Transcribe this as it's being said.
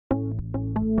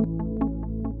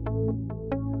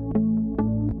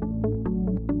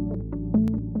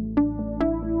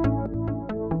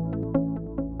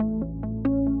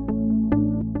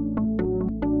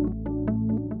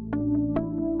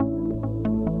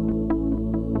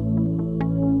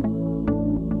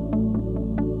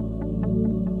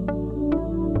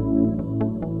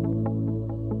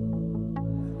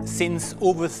Since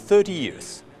over 30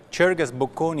 years, CERGAS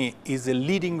Bocconi is a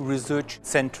leading research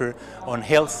center on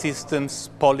health systems,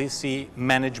 policy,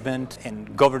 management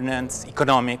and governance,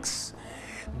 economics.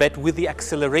 But with the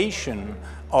acceleration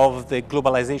of the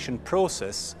globalization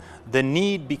process, the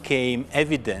need became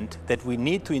evident that we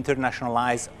need to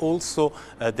internationalize also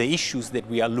the issues that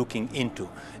we are looking into.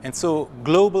 And so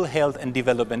global health and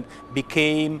development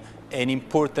became an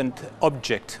important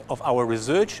object of our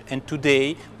research, and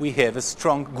today we have a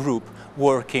strong group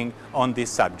working on this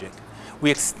subject. We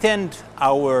extend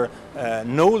our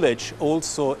knowledge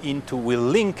also into, we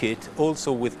link it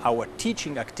also with our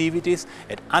teaching activities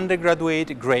at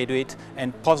undergraduate, graduate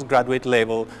and postgraduate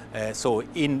level, so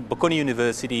in Bocconi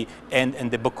University and in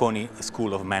the Bocconi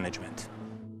School of Management.